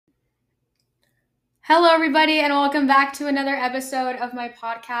Hello, everybody, and welcome back to another episode of my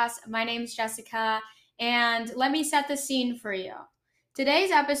podcast. My name's Jessica, and let me set the scene for you. Today's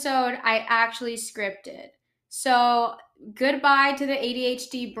episode, I actually scripted. So, goodbye to the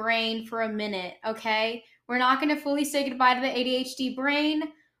ADHD brain for a minute, okay? We're not going to fully say goodbye to the ADHD brain,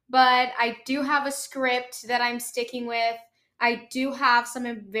 but I do have a script that I'm sticking with. I do have some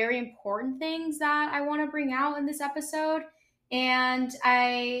very important things that I want to bring out in this episode, and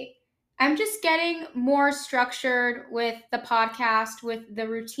I'm just getting more structured with the podcast, with the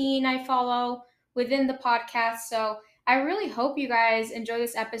routine I follow within the podcast. So I really hope you guys enjoy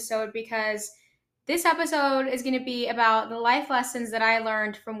this episode because this episode is going to be about the life lessons that I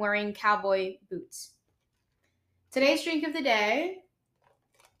learned from wearing cowboy boots. Today's drink of the day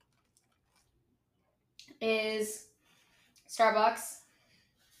is Starbucks.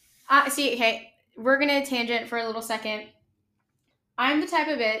 Okay, we're going to tangent for a little second. I'm the type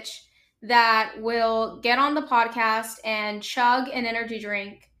of bitch that will get on the podcast and chug an energy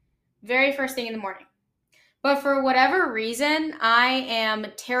drink very first thing in the morning. But for whatever reason, I am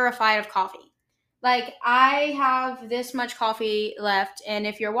terrified of coffee. Like, I have this much coffee left, and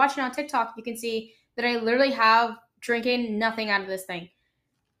if you're watching on TikTok, you can see that I literally have drinking nothing out of this thing.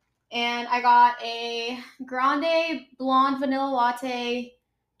 And I got a grande blonde vanilla latte,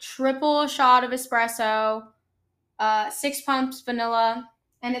 triple shot of espresso, 6 pumps vanilla,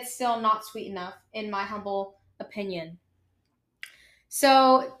 and it's still not sweet enough, in my humble opinion.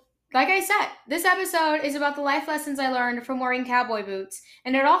 So, like I said, this episode is about the life lessons I learned from wearing cowboy boots.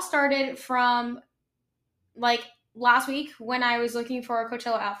 And it all started from like last week when I was looking for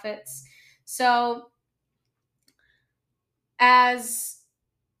Coachella outfits. So, as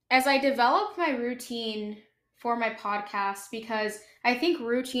I developed my routine for my podcast, because I think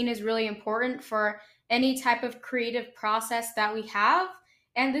routine is really important for any type of creative process that we have.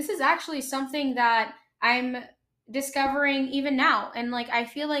 And this is actually something that I'm discovering even now. And like, I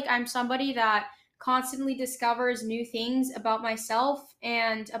feel like I'm somebody that constantly discovers new things about myself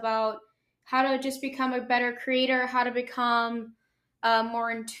and about how to just become a better creator, how to become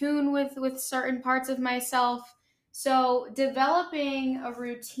more in tune with certain parts of myself. So, developing a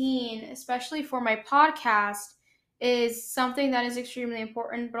routine, especially for my podcast, is something that is extremely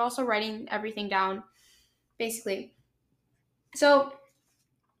important, but also writing everything down, basically. So,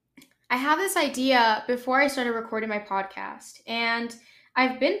 I have this idea before I started recording my podcast, and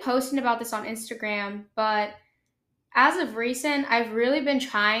I've been posting about this on Instagram, but as of recent, I've really been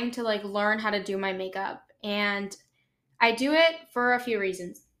trying to like learn how to do my makeup, and I do it for a few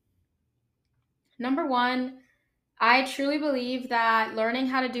reasons. Number one, I truly believe that learning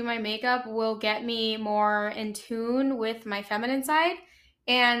how to do my makeup will get me more in tune with my feminine side.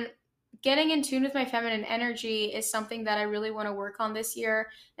 And getting in tune with my feminine energy is something that I really want to work on this year.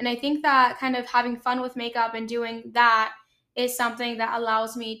 And I think that kind of having fun with makeup and doing that is something that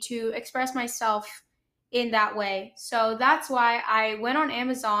allows me to express myself in that way. So that's why I went on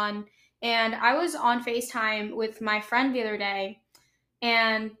Amazon and I was on FaceTime with my friend the other day,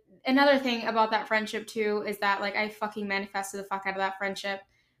 and another thing about that friendship too is that like I fucking manifested the fuck out of that friendship.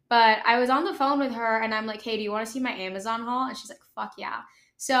 But I was on the phone with her and I'm like, "Hey, do you want to see my Amazon haul?" And she's like, "Fuck yeah."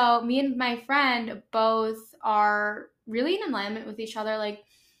 So me and my friend both are really in alignment with each other. Like,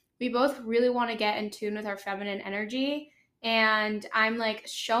 we both really want to get in tune with our feminine energy. And I'm like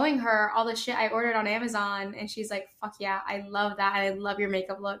showing her all the shit I ordered on Amazon. And she's like, "Fuck yeah, I love that. And I love your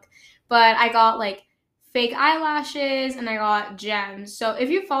makeup look." But I got like fake eyelashes and I got gems. So if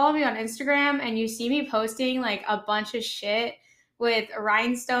you follow me on Instagram and you see me posting like a bunch of shit with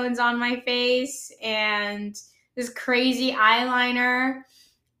rhinestones on my face and this crazy eyeliner,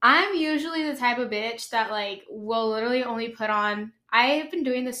 I'm usually the type of bitch that like will literally only put on. I have been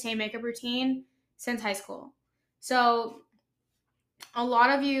doing the same makeup routine since high school. So a lot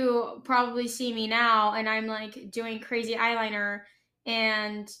of you probably see me now and I'm like doing crazy eyeliner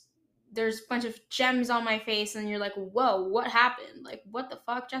and there's a bunch of gems on my face and you're like, "Whoa, what happened? Like, what the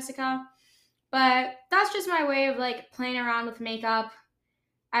fuck, Jessica?" But that's just my way of like playing around with makeup.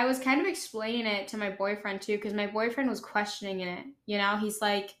 I was kind of explaining it to my boyfriend too because my boyfriend was questioning it. He's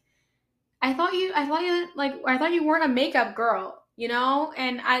like, I thought you weren't a makeup girl,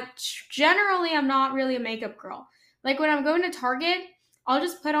 And I generally I'm not really a makeup girl. Like when I'm going to Target, I'll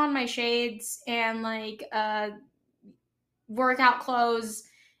just put on my shades and like workout clothes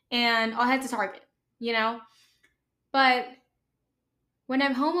and I'll head to Target, you know? But when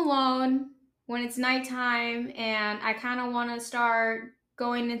I'm home alone, when it's nighttime and I kind of want to start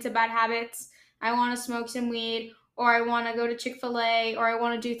going into bad habits, I want to smoke some weed or I want to go to Chick-fil-A or I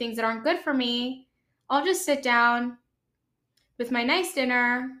want to do things that aren't good for me, I'll just sit down with my nice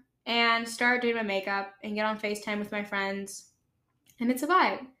dinner and start doing my makeup and get on FaceTime with my friends. And it's a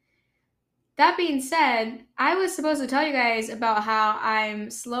vibe. That being said, I was supposed to tell you guys about how I'm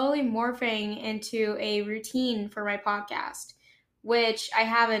slowly morphing into a routine for my podcast, which I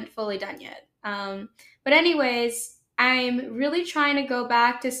haven't fully done yet. But, anyways, I'm really trying to go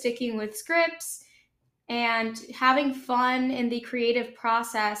back to sticking with scripts and having fun in the creative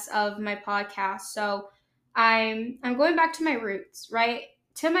process of my podcast. So, I'm going back to my roots, right?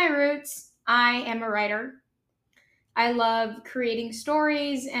 To my roots, I am a writer. I love creating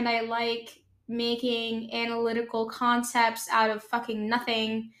stories and I like making analytical concepts out of fucking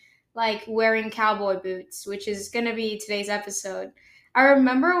nothing, like wearing cowboy boots, which is going to be today's episode. I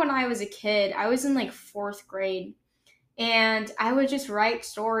remember when I was a kid, I was in like fourth grade, and I would just write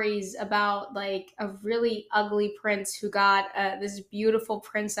stories about like a really ugly prince who got this beautiful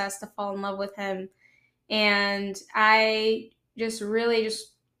princess to fall in love with him. And I just really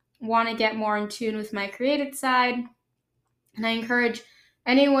just want to get more in tune with my creative side, and I encourage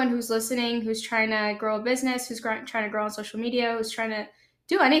anyone who's listening, who's trying to grow a business, who's trying to grow on social media, who's trying to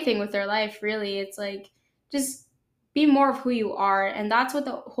do anything with their life, really. It's like, just be more of who you are. And that's what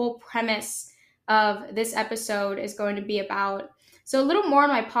the whole premise of this episode is going to be about. So, a little more on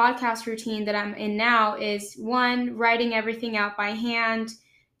my podcast routine that I'm in now is one, writing everything out by hand,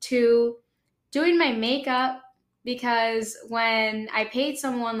 two, doing my makeup, because when I paid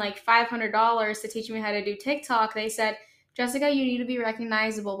someone like $500 to teach me how to do TikTok, they said, Jessica, you need to be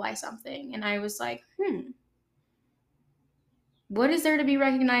recognizable by something. And I was like, what is there to be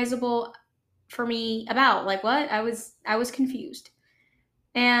recognizable for me about? Like what? I was confused.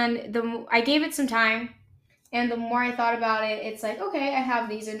 And I gave it some time, and the more I thought about it, it's like, okay, I have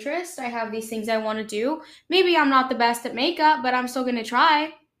these interests, I have these things I want to do. Maybe I'm not the best at makeup, but I'm still going to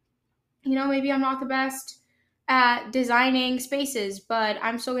try. Maybe I'm not the best at designing spaces, but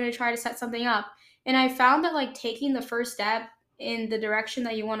I'm still going to try to set something up. And I found that like taking the first step in the direction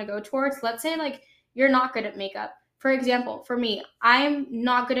that you want to go towards, let's say like you're not good at makeup. For example, for me, I'm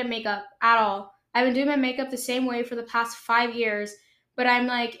not good at makeup at all. I've been doing my makeup the same way for the past 5 years, but I'm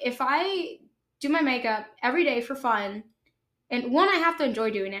like, if I do my makeup every day for fun, and one, I have to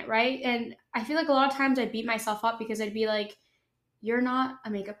enjoy doing it, right? And I feel like a lot of times I beat myself up because I'd be like, you're not a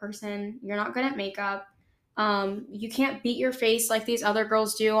makeup person. You're not good at makeup. You can't beat your face like these other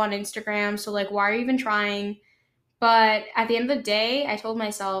girls do on Instagram. So, like, why are you even trying? But at the end of the day, I told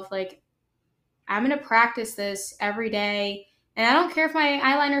myself, like, I'm going to practice this every day. And I don't care if my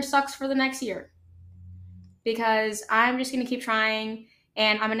eyeliner sucks for the next year, because I'm just going to keep trying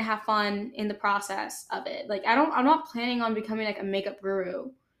and I'm going to have fun in the process of it. Like, I'm not planning on becoming like a makeup guru.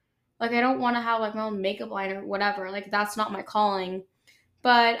 Like, I don't want to have like my own makeup line or whatever. Like, that's not my calling.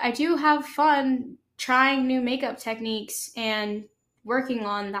 But I do have fun trying new makeup techniques and working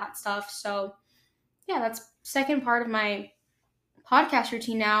on that stuff. So, yeah, that's second part of my podcast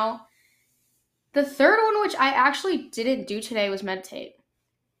routine now. The third one, which I actually didn't do today, was meditate.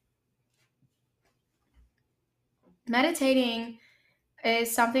 Meditating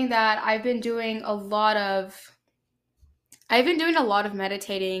is something that I've been doing a lot of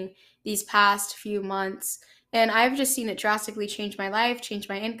meditating these past few months, and I've just seen it drastically change my life, change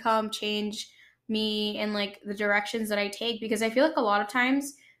my income, change me and like the directions that I take, because I feel like a lot of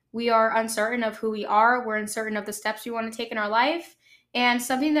times we are uncertain of who we are, we're uncertain of the steps we want to take in our life. And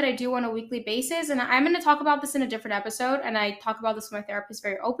something that I do on a weekly basis, and I'm going to talk about this in a different episode, and I talk about this with my therapist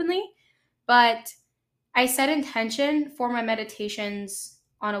very openly, but I set intention for my meditations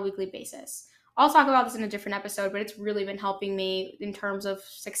on a weekly basis. I'll talk about this in a different episode, but it's really been helping me in terms of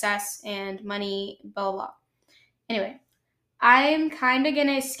success and money, blah, blah, blah. Anyway, I'm kind of going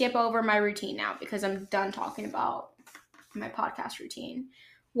to skip over my routine now because I'm done talking about my podcast routine.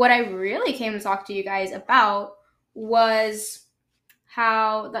 What I really came to talk to you guys about was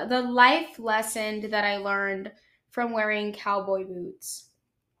how the life lesson that I learned from wearing cowboy boots.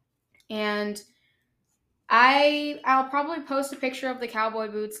 And I'll probably post a picture of the cowboy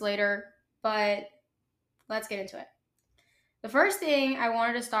boots later, but let's get into it. The first thing I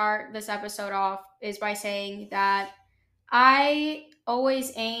wanted to start this episode off is by saying that I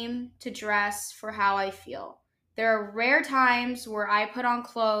always aim to dress for how I feel. There are rare times where I put on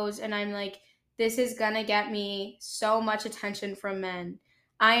clothes and I'm like, this is gonna get me so much attention from men.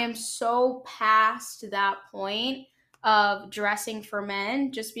 I am so past that point of dressing for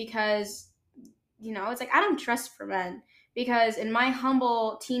men, just because it's like I don't dress for men, because in my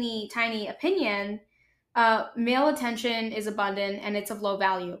humble, teeny, tiny opinion, male attention is abundant and it's of low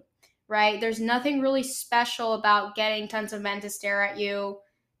value, right? There's nothing really special about getting tons of men to stare at you.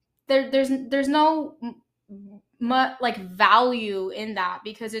 There's no like value in that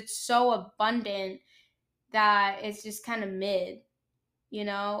because it's so abundant that it's just kind of mid, you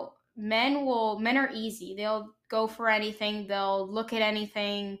know. Men are easy. They'll go for anything, they'll look at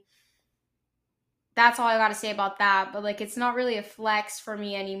anything. That's all I got to say about that. But like, it's not really a flex for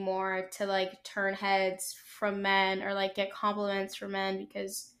me anymore to like turn heads from men or like get compliments from men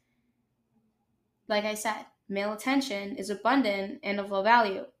because, like I said, male attention is abundant and of low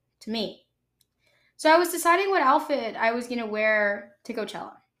value to me. So I was deciding what outfit I was going to wear to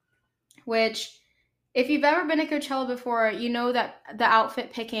Coachella, which, if you've ever been to Coachella before, you know that the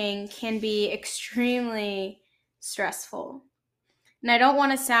outfit picking can be extremely stressful. And I don't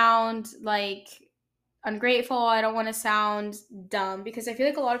want to sound like ungrateful. I don't want to sound dumb because I feel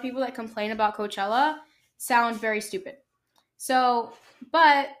like a lot of people that complain about Coachella sound very stupid. So,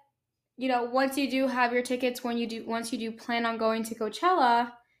 but once you do have your tickets, once you do plan on going to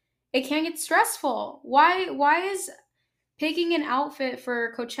Coachella, it can get stressful. Why is picking an outfit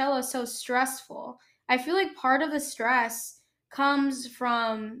for Coachella is so stressful? I feel like part of the stress comes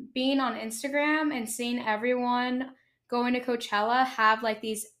from being on Instagram and seeing everyone going to Coachella have like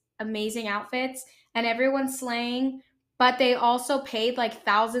these amazing outfits and everyone's slaying, but they also paid like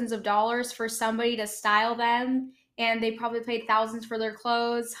thousands of dollars for somebody to style them, and they probably paid thousands for their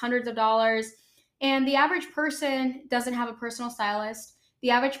clothes, hundreds of dollars. And the average person doesn't have a personal stylist.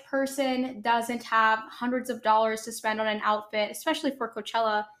 The average person doesn't have hundreds of dollars to spend on an outfit, especially for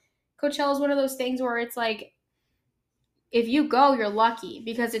Coachella. Coachella is one of those things where it's like, if you go, you're lucky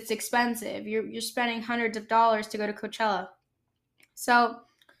because it's expensive. You're spending hundreds of dollars to go to Coachella. So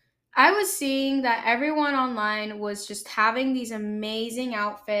I was seeing that everyone online was just having these amazing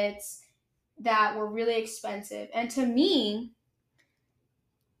outfits that were really expensive. And to me,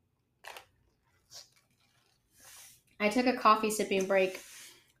 I took a coffee sipping break,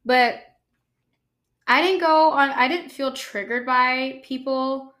 but I didn't feel triggered by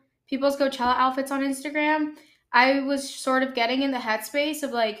people's Coachella outfits on Instagram. I was sort of getting in the headspace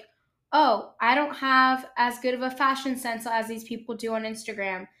of like, oh, I don't have as good of a fashion sense as these people do on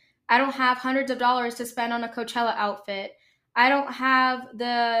Instagram. I don't have hundreds of dollars to spend on a Coachella outfit. I don't have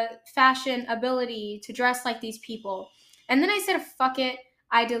the fashion ability to dress like these people. And then I said, fuck it.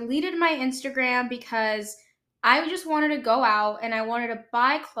 I deleted my Instagram because I just wanted to go out and I wanted to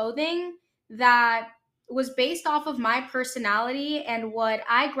buy clothing that was based off of my personality and what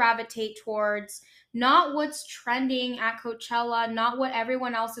I gravitate towards, not what's trending at Coachella, not what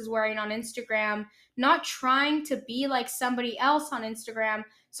everyone else is wearing on Instagram, not trying to be like somebody else on Instagram.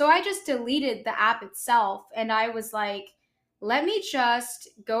 So I just deleted the app itself and I was like, let me just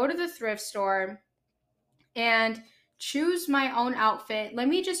go to the thrift store and choose my own outfit. Let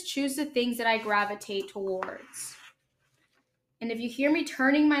me just choose the things that I gravitate towards. And if you hear me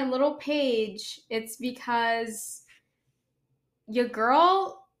turning my little page, it's because your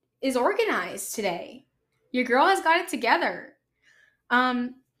girl is organized today. Your girl has got it together.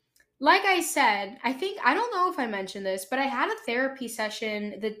 Um, like I said, I don't know if I mentioned this, but I had a therapy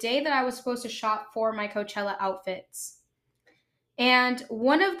session the day that I was supposed to shop for my Coachella outfits. And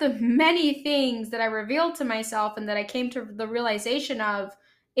one of the many things that I revealed to myself and that I came to the realization of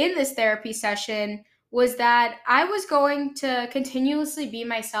in this therapy session was that I was going to continuously be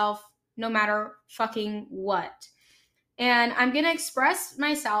myself no matter fucking what. And I'm going to express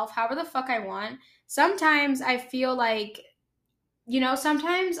myself however the fuck I want. Sometimes I feel like,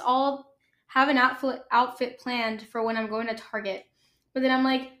 sometimes I'll have an outfit planned for when I'm going to Target. But then I'm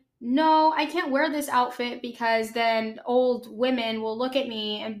like, no, I can't wear this outfit because then old women will look at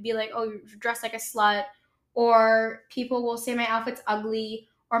me and be like, oh, you're dressed like a slut. Or people will say my outfit's ugly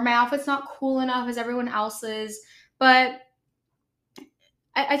or my outfit's not cool enough as everyone else's. But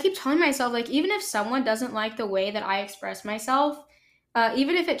I keep telling myself, like, even if someone doesn't like the way that I express myself,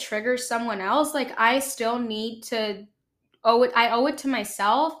 even if it triggers someone else, like, I still need to I owe it to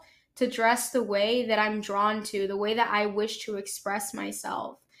myself to dress the way that I'm drawn to, the way that I wish to express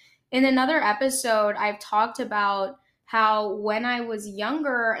myself. In another episode, I've talked about how when I was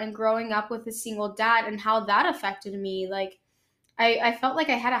younger and growing up with a single dad and how that affected me, like I felt like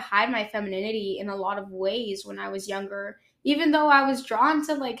I had to hide my femininity in a lot of ways when I was younger. Even though I was drawn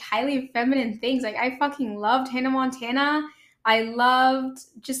to like highly feminine things, like I fucking loved Hannah Montana. I loved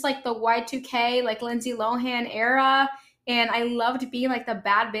just like the Y2K, like Lindsay Lohan era. And I loved being like the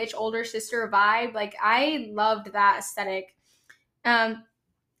bad bitch older sister vibe. Like I loved that aesthetic. Um,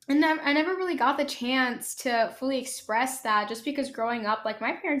 and I never really got the chance to fully express that just because growing up, like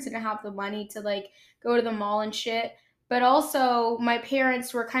my parents didn't have the money to like go to the mall and shit. But also my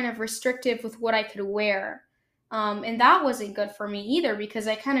parents were kind of restrictive with what I could wear. And that wasn't good for me either because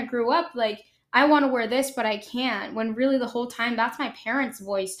I kind of grew up like I want to wear this, but I can't. When really the whole time that's my parents'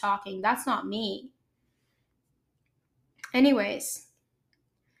 voice talking. That's not me. Anyways,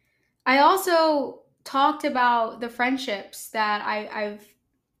 I also talked about the friendships that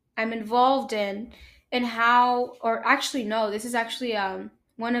I'm involved in, and how, or actually no, this is actually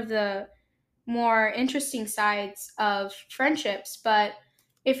one of the more interesting sides of friendships. But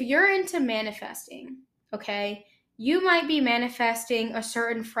if you're into manifesting, okay, you might be manifesting a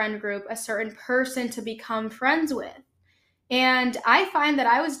certain friend group, a certain person to become friends with. And I find that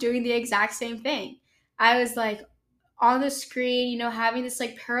I was doing the exact same thing. I was like on the screen, having this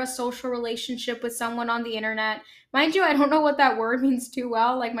like parasocial relationship with someone on the internet. Mind you, I don't know what that word means too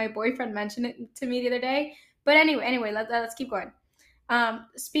well. Like my boyfriend mentioned it to me the other day. But anyway, let's keep going.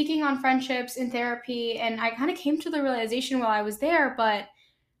 Speaking on friendships in therapy, and I kind of came to the realization while I was there, but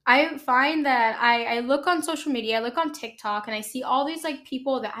I find that I look on social media, I look on TikTok, and I see all these like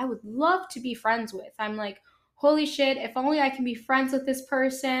people that I would love to be friends with. I'm like, holy shit, if only I can be friends with this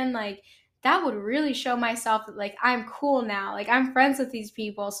person, like that would really show myself that like I'm cool now. Like I'm friends with these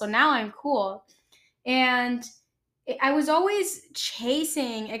people, so now I'm cool. And I was always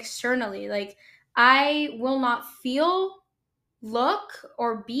chasing externally. Like I will not feel, look,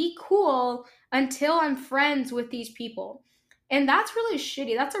 or be cool until I'm friends with these people. And that's really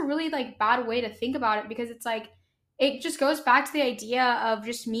shitty. That's a really like bad way to think about it, because it's like it just goes back to the idea of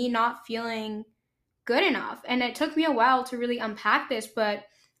just me not feeling good enough. And it took me a while to really unpack this, but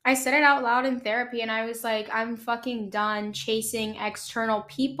I said it out loud in therapy, and I was like, I'm fucking done chasing external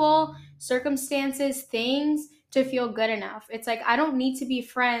people, circumstances, things to feel good enough. It's like I don't need to be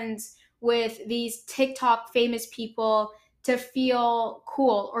friends with these TikTok famous people to feel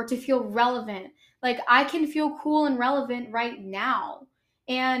cool or to feel relevant. Like I can feel cool and relevant right now.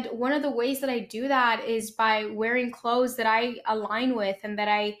 And one of the ways that I do that is by wearing clothes that I align with and that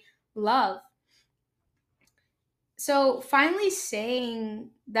I love. So finally saying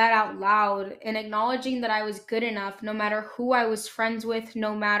that out loud and acknowledging that I was good enough no matter who I was friends with,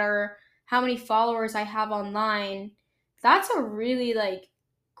 no matter how many followers I have online, that's a really like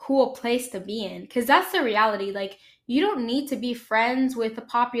cool place to be in, cuz that's the reality. Like you don't need to be friends with the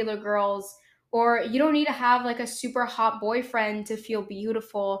popular girls, or you don't need to have like a super hot boyfriend to feel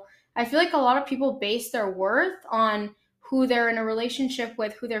beautiful. I feel like a lot of people base their worth on who they're in a relationship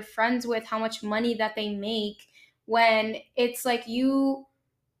with, who they're friends with, how much money that they make, when it's like you,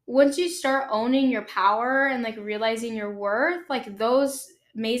 once you start owning your power and like realizing your worth, like those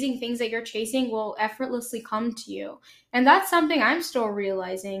amazing things that you're chasing will effortlessly come to you. And that's something I'm still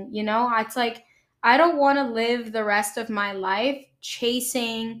realizing. It's like I don't want to live the rest of my life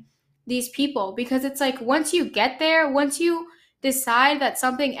chasing these people, because it's like once you get there, once you decide that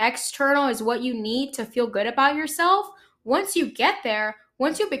something external is what you need to feel good about yourself, once you get there,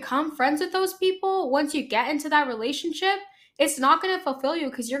 once you become friends with those people, once you get into that relationship, it's not going to fulfill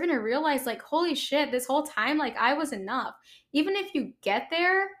you, because you're going to realize like holy shit, this whole time like I was enough. Even if you get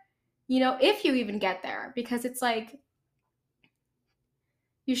there, if you even get there, because it's like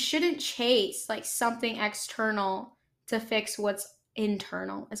you shouldn't chase like something external to fix what's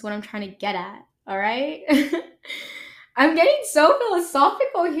internal, is what I'm trying to get at. All right. I'm getting so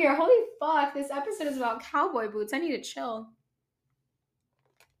philosophical here. Holy fuck, this episode is about cowboy boots. I need to chill.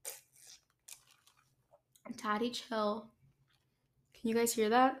 Daddy, chill. Can you guys hear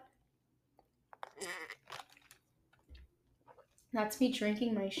that? That's me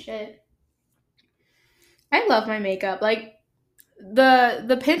drinking my shit. I love my makeup. Like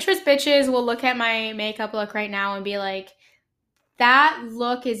the Pinterest bitches will look at my makeup look right now and be like, that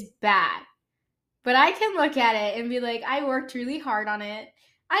look is bad. But I can look at it and be like, I worked really hard on it.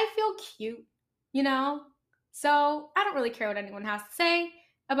 I feel cute, you know? So I don't really care what anyone has to say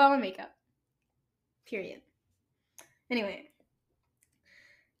about my makeup. Period. Anyway,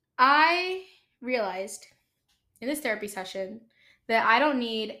 I realized in this therapy session that I don't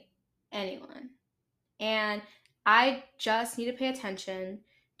need anyone. And I just need to pay attention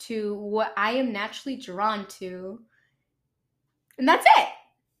to what I am naturally drawn to. And that's it.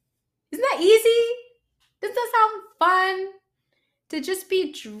 Isn't that easy? Doesn't that sound fun? To just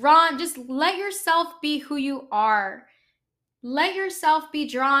be drawn, just let yourself be who you are. Let yourself be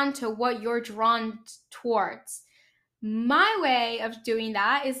drawn to what you're drawn towards. My way of doing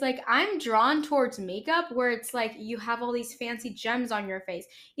that is like I'm drawn towards makeup where it's like you have all these fancy gems on your face.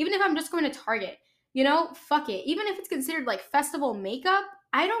 Even if I'm just going to Target, fuck it. Even if it's considered like festival makeup,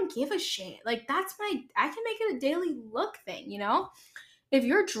 I don't give a shit. Like I can make it a daily look thing. If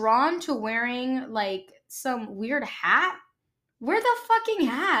you're drawn to wearing like some weird hat, wear the fucking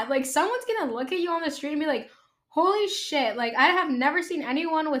hat. Like someone's gonna look at you on the street and be like, Holy shit. Like, I have never seen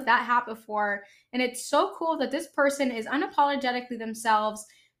anyone with that hat before. And it's so cool that this person is unapologetically themselves.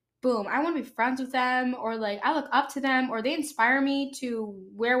 Boom. I want to be friends with them, or like I look up to them, or they inspire me to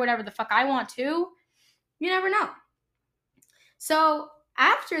wear whatever the fuck I want to. You never know. So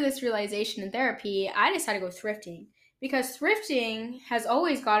after this realization in therapy, I decided to go thrifting because thrifting has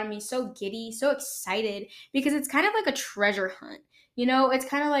always gotten me so giddy, so excited because it's kind of like a treasure hunt. You know, it's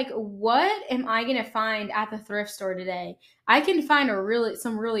kind of like, what am I gonna find at the thrift store today? I can find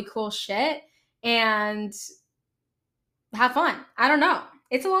some really cool shit and have fun. I don't know.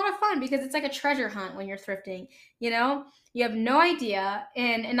 It's a lot of fun because it's like a treasure hunt when you're thrifting, you know? You have no idea.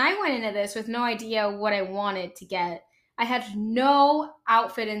 And I went into this with no idea what I wanted to get. I had no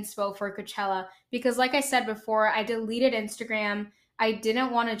outfit inspo for Coachella because like I said before, I deleted Instagram. I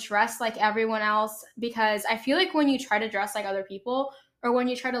didn't want to dress like everyone else because I feel like when you try to dress like other people or when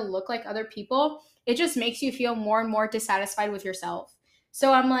you try to look like other people, it just makes you feel more and more dissatisfied with yourself.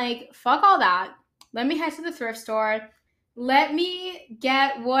 So I'm like, fuck all that. Let me head to the thrift store. Let me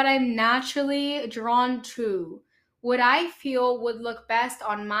get what I'm naturally drawn to. What I feel would look best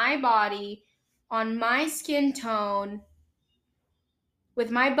on my body, on my skin tone, with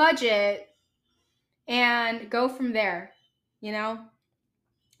my budget, and go from there, you know?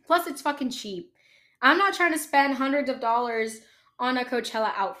 Plus, it's fucking cheap. I'm not trying to spend hundreds of dollars on a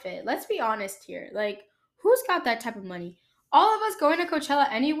Coachella outfit. Let's be honest here. Like, who's got that type of money? All of us going to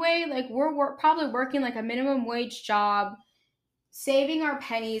Coachella anyway, like, we're probably working like a minimum wage job, saving our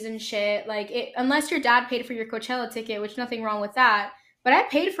pennies and shit. Like, unless your dad paid for your Coachella ticket, which nothing wrong with that. But I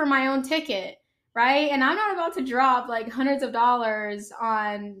paid for my own ticket, right? And I'm not about to drop like hundreds of dollars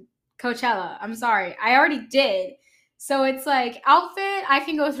on Coachella. I'm sorry, I already did. So it's like outfit, I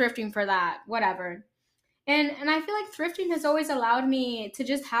can go thrifting for that, whatever. And I feel like thrifting has always allowed me to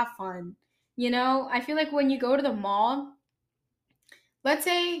just have fun. You know, I feel like when you go to the mall, let's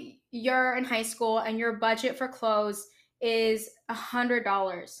say you're in high school and your budget for clothes is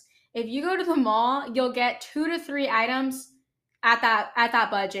 $100. If you go to the mall, you'll get 2 to 3 items at that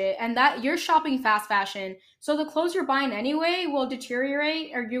budget, and that you're shopping fast fashion. So the clothes you're buying anyway will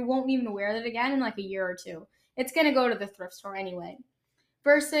deteriorate, or you won't even wear it again in like a year or two. It's gonna go to the thrift store anyway.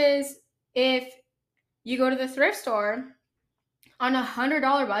 Versus if you go to the thrift store on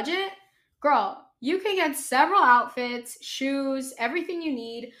 $100 budget, girl, you can get several outfits, shoes, everything you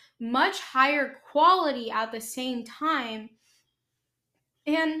need, much higher quality at the same time,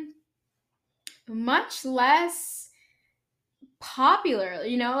 and much less popular,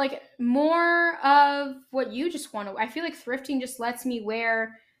 you know, like more of what you just want to. I feel like thrifting just lets me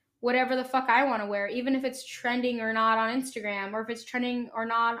wear whatever the fuck I want to wear, even if it's trending or not on Instagram, or if it's trending or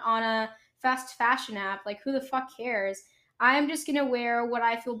not on a fast fashion app. Like, who the fuck cares? I'm just gonna wear what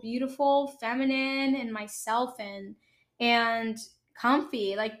I feel beautiful, feminine, and myself in, and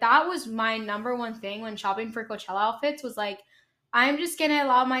comfy. Like, that was my number one thing when shopping for Coachella outfits was like, I'm just gonna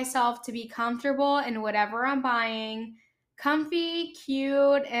allow myself to be comfortable in whatever I'm buying, comfy,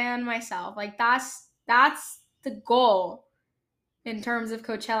 cute, and myself. Like, that's the goal in terms of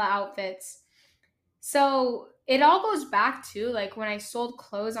Coachella outfits. So it all goes back to like when I sold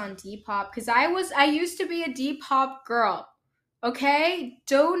clothes on Depop, because I used to be a Depop girl. Okay?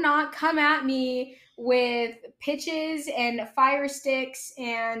 Do not come at me with pitches and fire sticks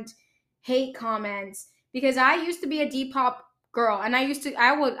and hate comments, because I used to be a Depop girl, and I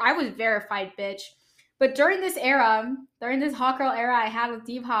was verified, bitch. But during this era, during this hot girl era I had with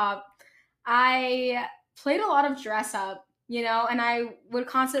Depop, I played a lot of dress up, you know, and I would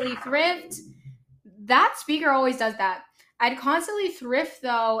constantly thrift. That speaker always does that. I'd constantly thrift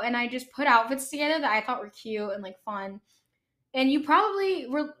though, and I just put outfits together that I thought were cute and like fun. And you probably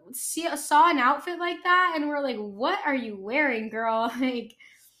saw an outfit like that and were like, "What are you wearing, girl?" Like,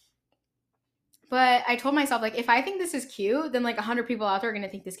 but I told myself, like, if I think this is cute, then like 100 people out there are gonna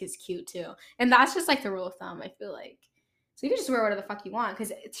think this is cute too. And that's just like the rule of thumb, I feel like. So you can just wear whatever the fuck you want,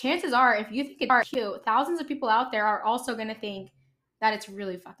 because chances are, if you think it's cute, thousands of people out there are also gonna think that it's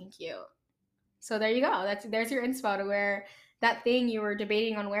really fucking cute. So there you go. There's your inspo to wear that thing you were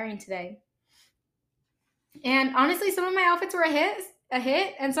debating on wearing today. And honestly, some of my outfits were a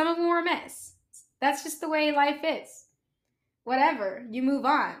hit, and some of them were a miss. That's just the way life is. Whatever, you move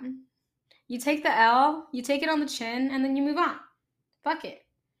on. You take the L, you take it on the chin, and then you move on. Fuck it.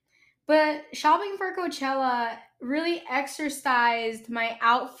 But shopping for Coachella really exercised my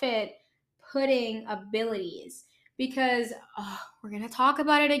outfit putting abilities, because we're going to talk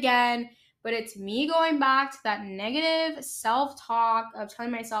about it again, but it's me going back to that negative self-talk of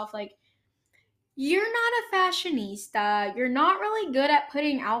telling myself, like, you're not a fashionista. You're not really good at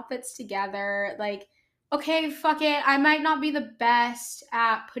putting outfits together. Like, okay, fuck it. I might not be the best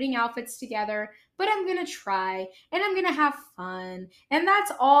at putting outfits together, but I'm gonna try and I'm gonna have fun. And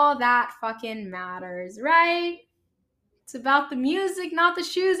that's all that fucking matters, right? It's about the music, not the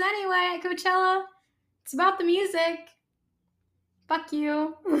shoes anyway at Coachella. It's about the music. Fuck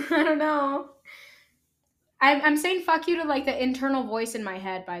you. I don't know. I'm saying fuck you to like the internal voice in my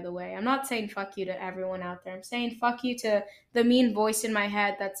head, by the way. I'm not saying fuck you to everyone out there. I'm saying fuck you to the mean voice in my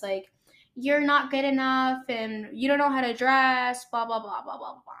head that's like, you're not good enough and you don't know how to dress, blah, blah, blah, blah,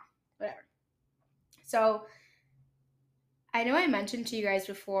 blah, blah. Whatever. So I know I mentioned to you guys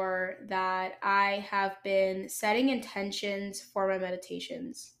before that I have been setting intentions for my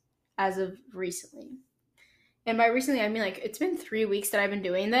meditations as of recently. And by recently, I mean like it's been 3 weeks that I've been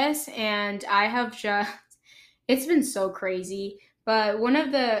doing this, and I have just, it's been so crazy. But one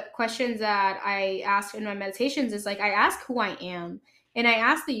of the questions that I ask in my meditations is like, I ask who I am. And I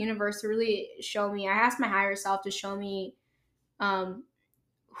ask the universe to really show me, I ask my higher self to show me um,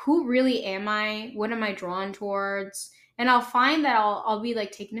 who really am I? What am I drawn towards? And I'll find that I'll be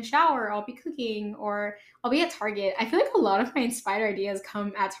like taking a shower, I'll be cooking, or I'll be at Target. I feel like a lot of my inspired ideas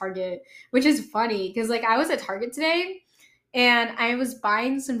come at Target, which is funny because like I was at Target today and I was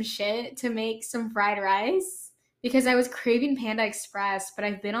buying some shit to make some fried rice because I was craving Panda Express, but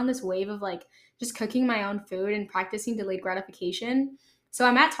I've been on this wave of like just cooking my own food and practicing delayed gratification. So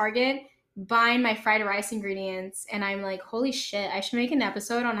I'm at Target buying my fried rice ingredients and I'm like, holy shit, I should make an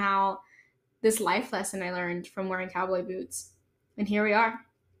episode on how this life lesson I learned from wearing cowboy boots. And here we are.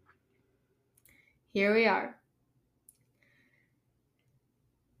 Here we are.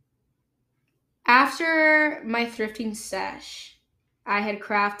 After my thrifting sesh, I had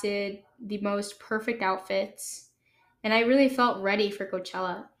crafted the most perfect outfits and I really felt ready for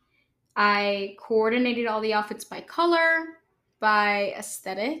Coachella. I coordinated all the outfits by color, by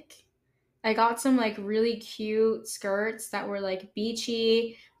aesthetic, I got some like really cute skirts that were like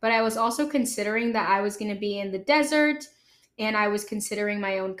beachy, but I was also considering that I was going to be in the desert and I was considering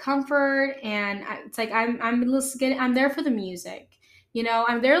my own comfort and it's like I'm there for the music. You know,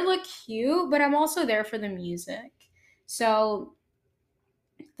 I'm there to look cute, but I'm also there for the music. So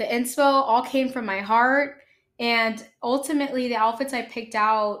the inspo all came from my heart and ultimately the outfits I picked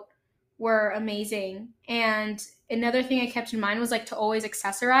out were amazing. And another thing I kept in mind was like to always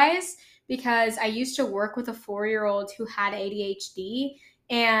accessorize because I used to work with a 4-year old who had ADHD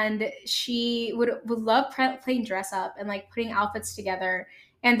and she would love playing dress up and like putting outfits together.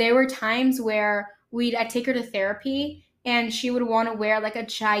 And there were times where I'd take her to therapy and she would want to wear like a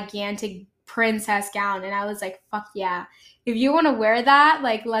gigantic princess gown and I was like, fuck yeah, if you want to wear that,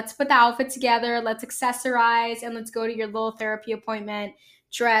 like let's put the outfit together, let's accessorize, and let's go to your little therapy appointment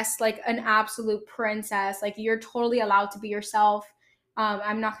dressed like an absolute princess. Like you're totally allowed to be yourself.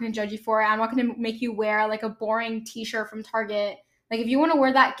 I'm not going to judge you for it. I'm not going to make you wear like a boring t-shirt from Target. Like if you want to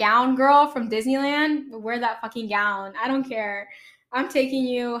wear that gown, girl, from Disneyland, wear that fucking gown. I don't care. I'm taking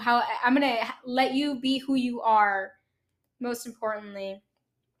you how I'm going to let you be who you are, most importantly.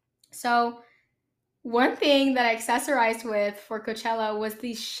 So one thing that I accessorized with for Coachella was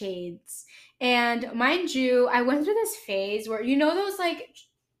these shades. And mind you, I went through this phase where you know those like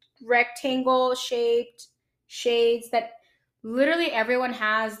rectangle shaped shades that literally everyone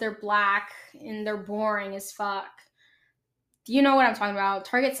has, they're black and they're boring as fuck. You know what I'm talking about.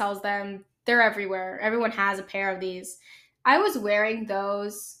 Target sells them. They're everywhere. Everyone has a pair of these. I was wearing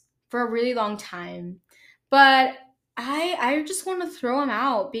those for a really long time. But I just want to throw them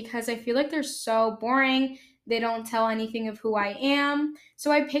out because I feel like they're so boring. They don't tell anything of who I am.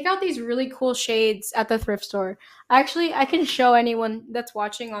 So I pick out these really cool shades at the thrift store. Actually, I can show anyone that's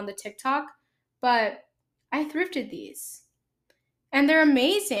watching on the TikTok, but I thrifted these. And they're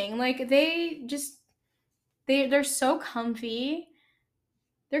amazing. Like they're so comfy.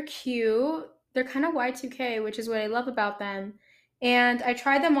 They're cute. They're kind of Y2K, which is what I love about them. And I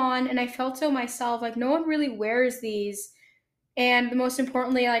tried them on and I felt so myself like no one really wears these. And most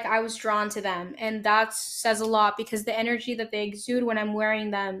importantly, like I was drawn to them. And that says a lot because the energy that they exude when I'm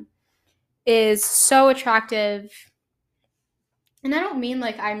wearing them is so attractive. And I don't mean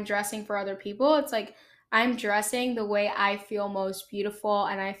like I'm dressing for other people. It's like I'm dressing the way I feel most beautiful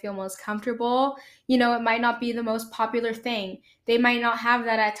and I feel most comfortable. You know, it might not be the most popular thing. They might not have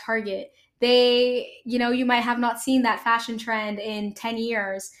that at Target. You might have not seen that fashion trend in 10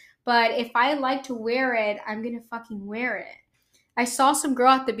 years. But if I like to wear it, I'm going to fucking wear it. I saw some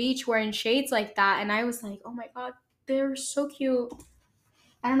girl at the beach wearing shades like that and I was like, oh my God, they're so cute.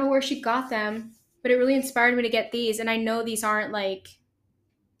 I don't know where she got them, but it really inspired me to get these. And I know these aren't like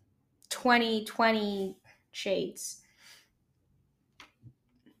 2020 shades.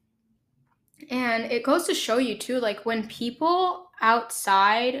 And it goes to show you too, like when people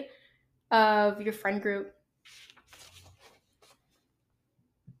outside of your friend group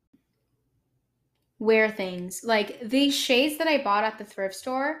wear things. Like these shades that I bought at the thrift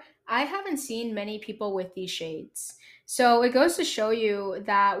store, I haven't seen many people with these shades. So it goes to show you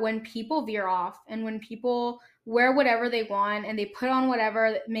that when people veer off and when people wear whatever they want and they put on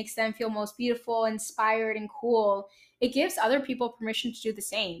whatever that makes them feel most beautiful, inspired, and cool, it gives other people permission to do the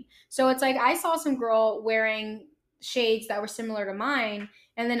same. So it's like I saw some girl wearing shades that were similar to mine,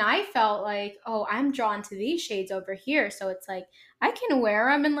 and then I felt like, oh, I'm drawn to these shades over here. So it's like, I can wear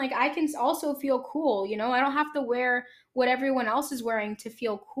them and like I can also feel cool, you know? I don't have to wear what everyone else is wearing to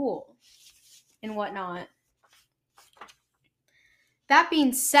feel cool and whatnot. That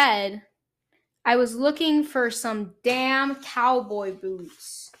being said, I was looking for some damn cowboy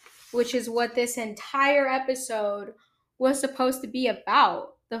boots, which is what this entire episode was supposed to be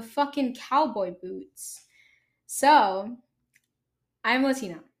about. The fucking cowboy boots. So, I'm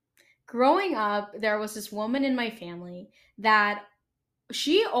Latina. Growing up, there was this woman in my family that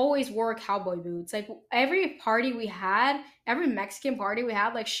she always wore cowboy boots. Like every party we had, every Mexican party we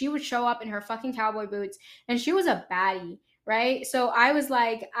had, like she would show up in her fucking cowboy boots and she was a baddie, right? So I was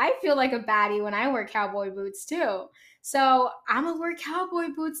like, I feel like a baddie when I wear cowboy boots too. So I'm gonna wear cowboy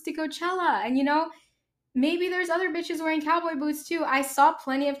boots to Coachella. And you know, maybe there's other bitches wearing cowboy boots too. I saw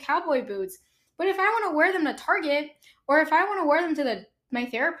plenty of cowboy boots. But if I want to wear them to Target or if I want to wear them to the my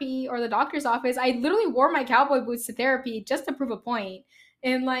therapy or the doctor's office, I literally wore my cowboy boots to therapy just to prove a point.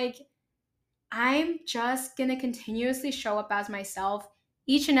 And like I'm just going to continuously show up as myself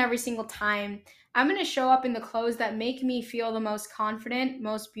each and every single time. I'm going to show up in the clothes that make me feel the most confident,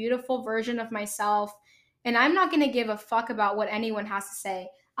 most beautiful version of myself. And I'm not going to give a fuck about what anyone has to say.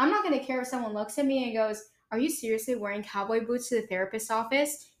 I'm not going to care if someone looks at me and goes, "Are you seriously wearing cowboy boots to the therapist's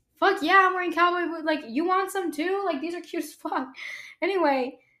office?" Fuck yeah, I'm wearing cowboy boots. Like, you want some too? Like, these are cute as fuck.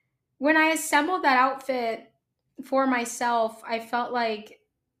 Anyway, when I assembled that outfit for myself, I felt like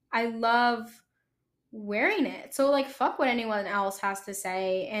I love wearing it. So like fuck what anyone else has to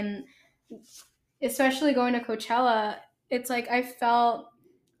say. And especially going to Coachella, it's like I felt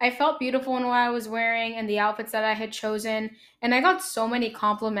beautiful in what I was wearing and the outfits that I had chosen. And I got so many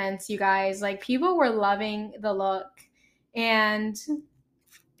compliments, you guys. Like people were loving the look. And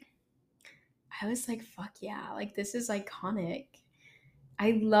I was like, fuck yeah, like this is iconic.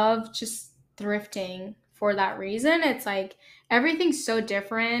 I love just thrifting for that reason. It's like everything's so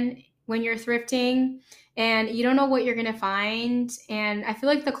different when you're thrifting and you don't know what you're going to find. And I feel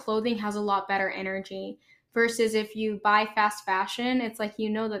like the clothing has a lot better energy versus if you buy fast fashion, it's like you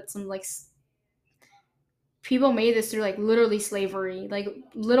know that some like people made this through like literally slavery. Like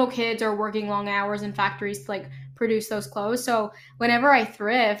little kids are working long hours in factories to like produce those clothes. So whenever I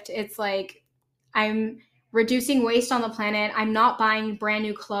thrift, it's like I'm reducing waste on the planet. I'm not buying brand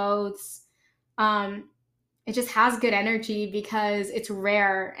new clothes. Um, it just has good energy because it's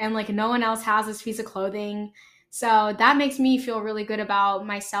rare and like no one else has this piece of clothing. So that makes me feel really good about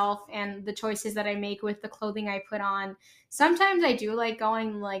myself and the choices that I make with the clothing I put on. Sometimes I do like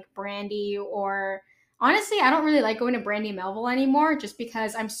going like Brandy or honestly, I don't really like going to Brandy Melville anymore just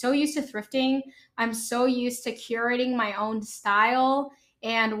because I'm so used to thrifting. I'm so used to curating my own style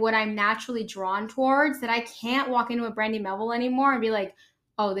and what I'm naturally drawn towards that I can't walk into a Brandy Melville anymore and be like,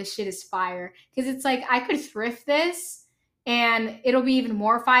 oh, this shit is fire. Because it's like I could thrift this and it'll be even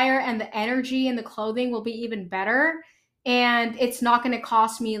more fire, and the energy and the clothing will be even better. And it's not going to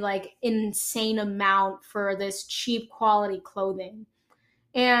cost me like insane amount for this cheap quality clothing.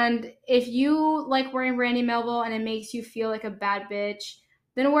 And if you like wearing Brandy Melville and it makes you feel like a bad bitch,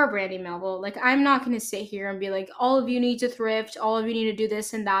 then wear Brandy Melville. Like, I'm not going to sit here and be like, all of you need to thrift, all of you need to do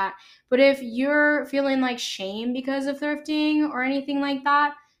this and that. But if you're feeling like shame because of thrifting or anything like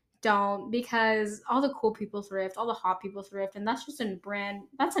that, don't, because all the cool people thrift, all the hot people thrift, and that's just a brand,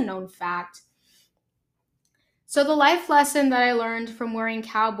 that's a known fact. So, the life lesson that I learned from wearing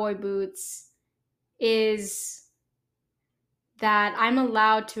cowboy boots is that I'm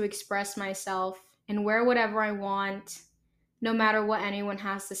allowed to express myself and wear whatever I want, no matter what anyone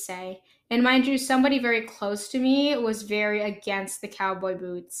has to say. And mind you, somebody very close to me was very against the cowboy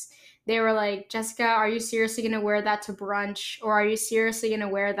boots. They were like, Jessica, are you seriously going to wear that to brunch? Or are you seriously going to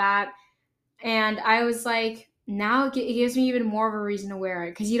wear that? And I was like, now it gives me even more of a reason to wear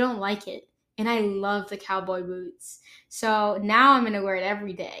it because you don't like it. And I love the cowboy boots. So now I'm going to wear it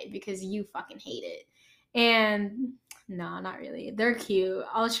every day because you fucking hate it. And no, not really. They're cute.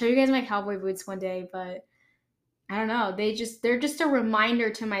 I'll show you guys my cowboy boots one day, but I don't know. They're just a reminder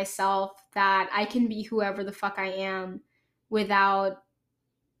to myself that I can be whoever the fuck I am without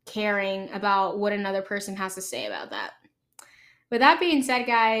caring about what another person has to say about that. With that being said,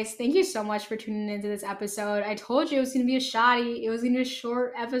 guys, thank you so much for tuning into this episode. I told you it was going to be a shoddy. It was going to be a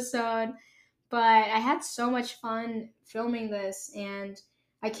short episode, but I had so much fun filming this, and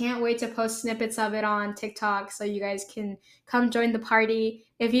I can't wait to post snippets of it on TikTok so you guys can come join the party.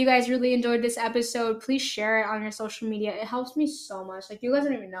 If you guys really enjoyed this episode, please share it on your social media. It helps me so much. Like, you guys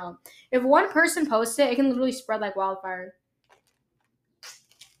don't even know. If one person posts it, it can literally spread like wildfire.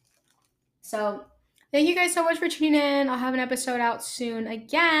 So thank you guys so much for tuning in. I'll have an episode out soon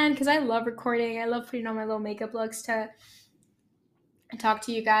again because I love recording. I love putting on my little makeup looks to talk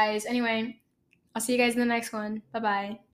to you guys. Anyway, I'll see you guys in the next one. Bye-bye.